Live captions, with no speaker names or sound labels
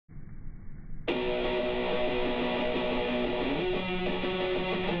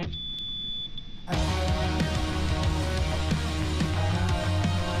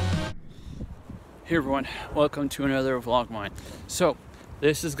Hey everyone, welcome to another vlog of mine. So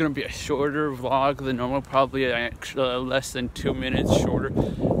this is going to be a shorter vlog than normal, probably less than 2 minutes shorter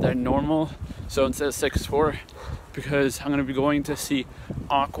than normal. So instead of 6:04, because I'm going to be going to see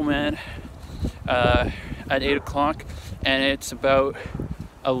Aquaman at 8 o'clock, and it's about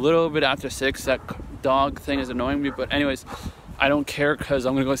a little bit after 6. That dog thing is annoying me, but anyways, I don't care because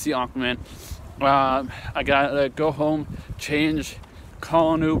I'm going to go see Aquaman. I gotta go home, change,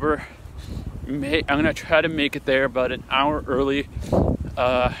 call an Uber. I'm gonna try to make it there about an hour early,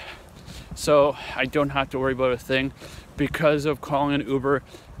 so I don't have to worry about a thing. Because of calling an Uber,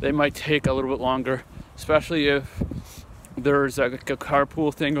 they might take a little bit longer, especially if there's like a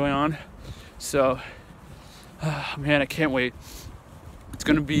carpool thing going on. So man, I can't wait. It's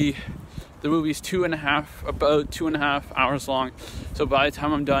gonna be, the movie's about 2.5 hours long, so by the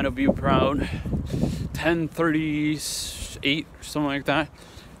time I'm done it'll be around 10:38 or something like that.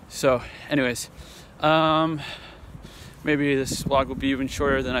 So anyways, maybe this vlog will be even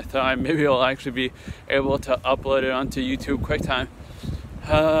shorter than I thought. Maybe I'll actually be able to upload it onto YouTube QuickTime.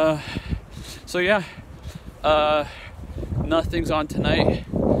 So yeah, nothing's on tonight.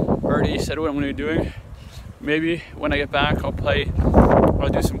 Already said what I'm going to be doing. Maybe when I get back I'll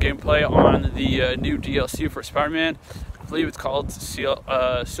do some gameplay on the new DLC for Spider-Man. I believe it's called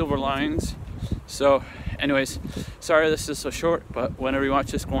Silver Lines. So anyways, sorry this is so short, but whenever you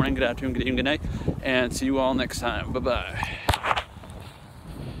watch this, good morning, good afternoon, good evening, good night, and see you all next time. Bye bye.